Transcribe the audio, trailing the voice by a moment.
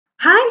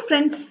Hi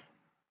friends,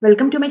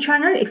 welcome to my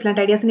channel Excellent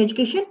Ideas in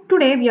Education.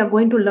 Today we are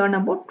going to learn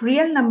about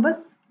real numbers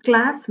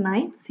class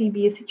 9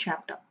 CBSE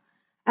chapter.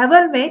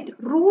 Evaluate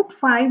root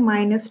 5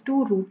 minus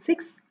 2 root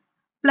 6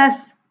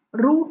 plus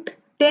root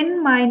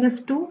 10 minus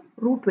 2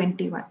 root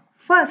 21.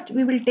 First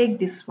we will take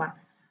this one,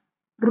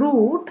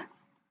 root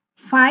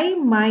 5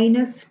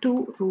 minus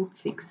 2 root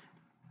 6.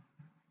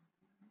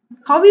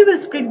 How we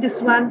will split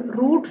this one?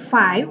 Root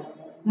 5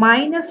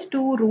 minus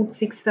 2 root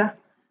 6.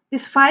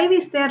 This 5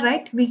 is there,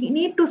 right? We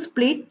need to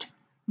split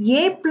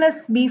a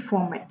plus b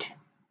format.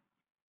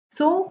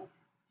 So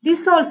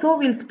this also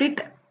will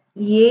split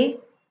a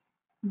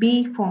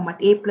b format,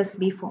 a plus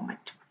b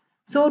format.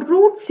 So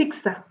root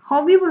 6,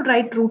 how we will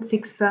write root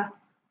 6?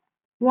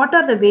 What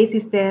are the ways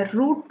is there?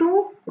 Root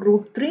 2,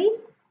 root 3.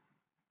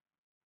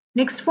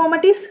 Next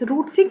format is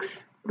root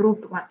 6,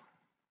 root 1.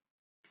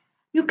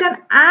 You can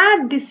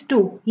add this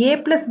to a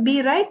plus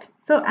b, right?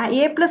 So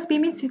a plus b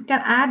means you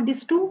can add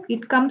this to,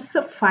 it comes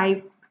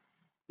 5.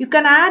 You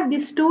can add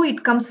this to,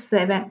 it comes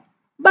 7.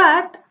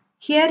 But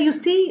here you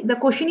see the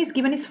question is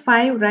given is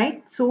 5,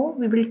 right? So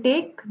we will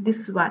take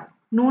this one.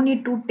 No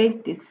need to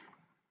take this.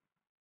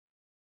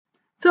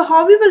 So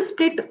how we will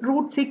split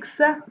root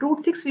 6?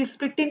 Root 6 we will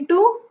split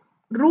into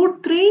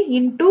root 3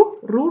 into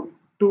root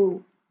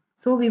 2.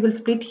 So we will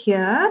split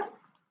here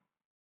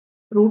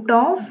root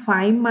of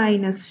 5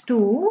 minus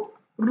 2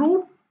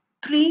 root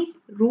 3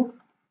 root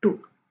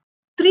 2.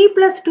 3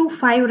 plus 2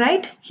 5,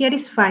 right? Here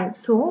is 5.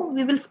 So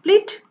we will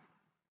split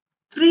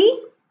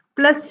 3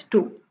 plus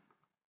 2.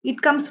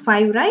 It comes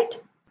 5, right?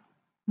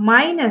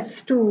 Minus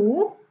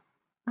 2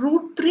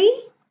 root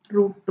 3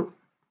 root 2.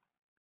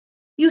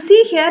 You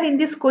see here in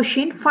this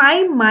question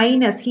 5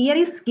 minus, here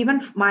is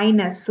given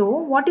minus. So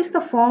what is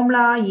the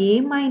formula? A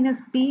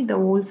minus b the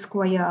whole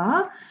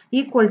square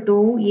equal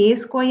to a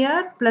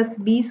square plus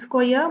b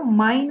square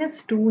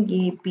minus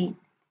 2ab.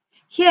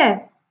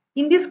 Here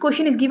in this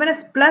question is given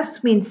as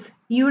plus, means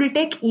you will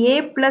take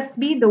a plus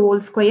b the whole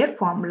square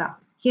formula.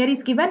 Here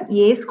is given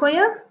a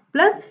square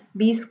plus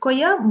b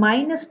square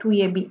minus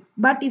 2ab,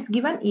 but is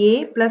given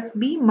a plus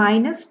b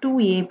minus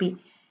 2ab.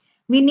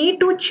 We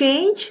need to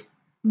change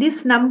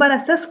this number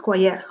as a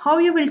square. How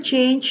you will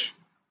change?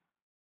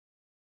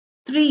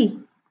 3.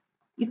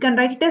 You can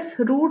write it as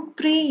root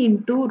 3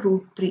 into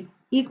root 3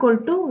 equal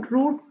to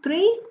root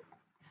 3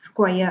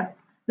 square.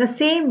 The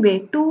same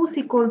way 2 is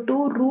equal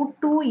to root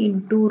 2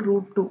 into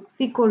root 2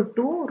 is equal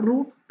to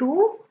root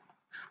 2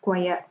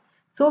 square.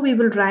 So we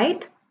will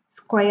write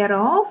square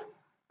of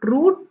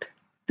root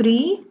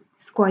 3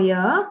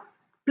 square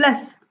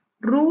plus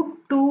root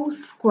 2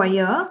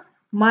 square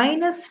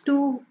minus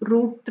 2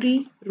 root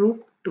 3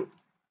 root 2.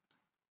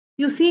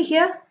 You see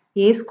here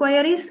a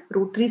square is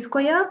root 3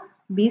 square,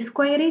 b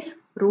square is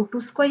root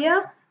 2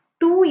 square,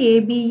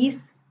 2ab is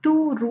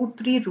 2 root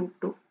 3 root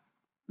 2.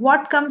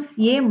 What comes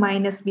a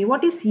minus b?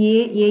 What is a?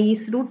 A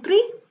is root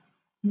 3,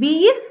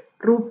 b is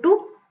root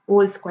 2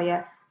 whole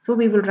square. So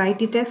we will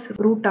write it as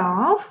root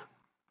of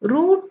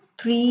root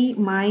 3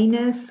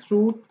 minus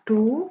root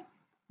 2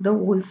 the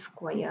whole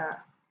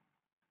square.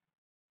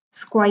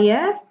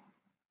 Square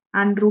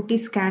and root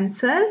is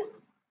cancelled.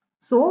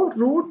 So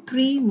root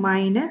 3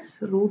 minus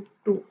root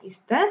 2 is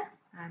the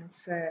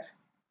answer.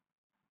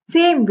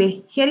 Same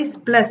way, here is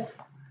plus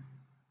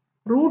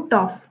root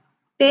of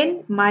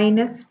 10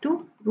 minus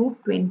 2 root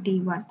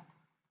 21.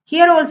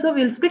 Here also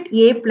we will split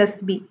a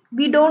plus b.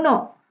 We don't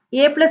know.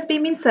 A plus b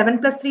means 7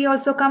 plus 3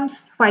 also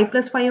comes, 5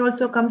 plus 5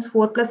 also comes,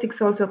 4 plus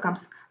 6 also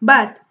comes.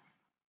 But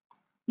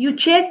you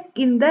check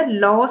in the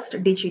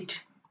last digit.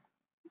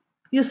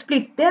 You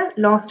split the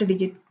last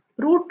digit.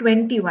 Root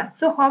 21.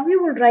 So how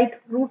you will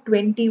write root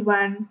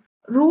 21?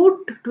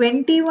 Root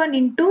 21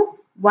 into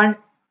 1.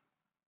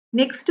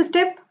 Next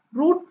step,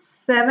 root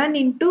 7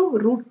 into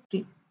root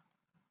 3.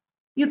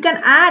 You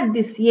can add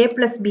this a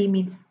plus b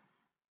means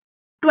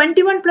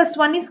 21 plus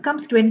 1 is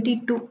comes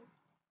 22.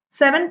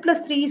 7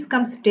 plus 3 is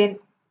comes 10.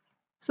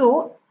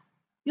 So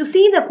you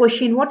see the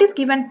question, what is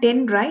given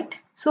 10, right?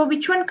 So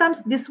which one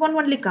comes? This one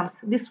only comes.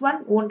 This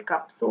one won't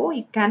come. So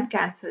you can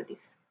cancel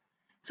this.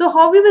 So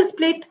how we will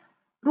split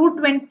root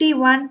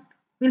 21?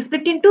 We'll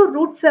split into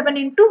root 7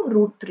 into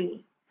root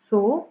 3.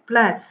 So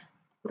plus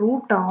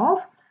root of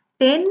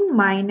 10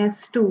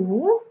 minus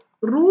 2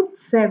 root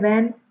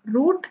 7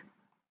 root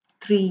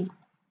 3.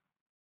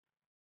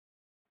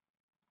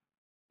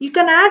 You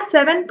can add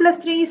 7 plus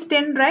 3 is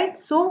 10, right?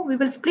 So we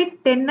will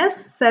split 10 as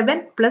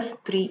 7 plus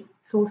 3.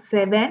 So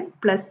 7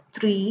 plus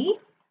 3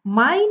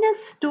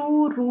 minus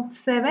 2 root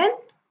 7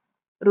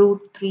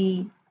 root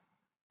 3.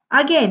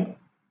 Again,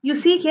 you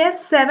see here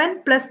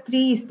 7 plus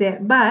 3 is there,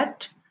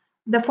 but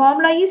the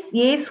formula is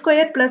a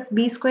square plus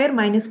b square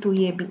minus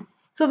 2ab.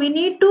 So we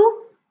need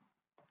to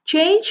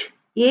change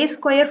a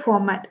square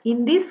format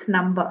in this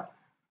number.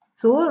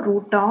 So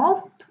root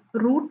of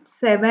root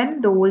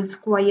 7 the whole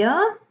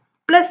square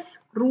plus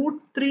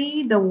root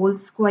 3 the whole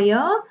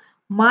square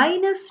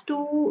minus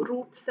 2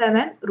 root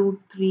 7 root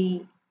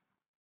 3.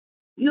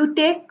 You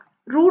take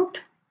root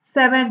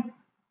 7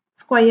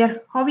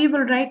 square. How we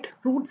will write?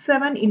 Root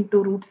 7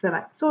 into root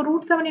 7. So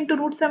root 7 into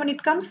root 7,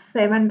 it comes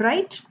 7,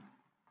 right?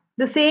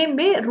 The same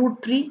way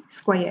root 3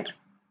 square.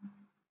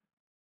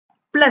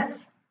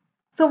 Plus.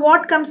 So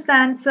what comes the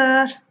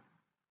answer?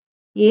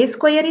 A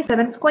square is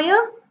 7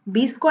 square.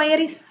 B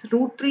square is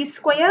root 3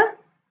 square.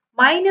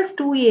 Minus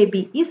 2ab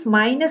is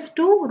minus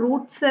 2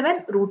 root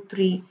 7 root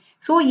 3.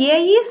 So a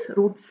is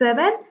root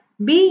 7.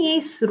 B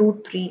is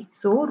root 3.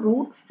 So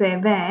root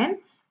 7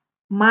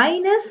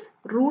 minus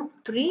root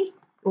 3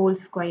 whole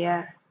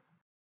square.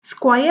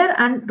 Square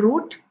and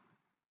root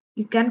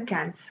you can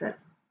cancel.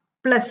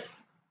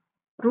 Plus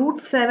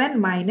root 7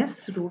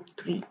 minus root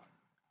 3.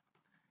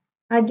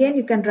 Again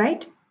you can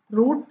write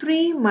root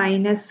 3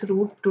 minus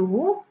root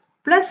 2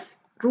 plus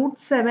root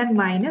 7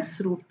 minus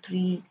root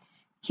 3.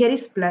 Here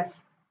is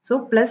plus.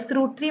 So plus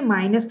root 3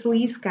 minus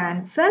 3 is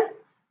cancelled.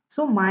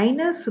 So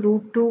minus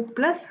root 2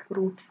 plus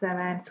root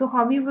 7. So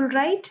how we will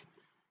write?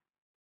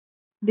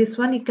 This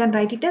one you can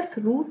write it as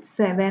root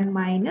 7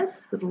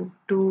 minus root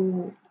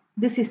 2.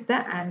 This is the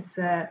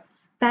answer.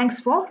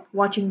 Thanks for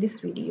watching this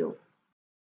video.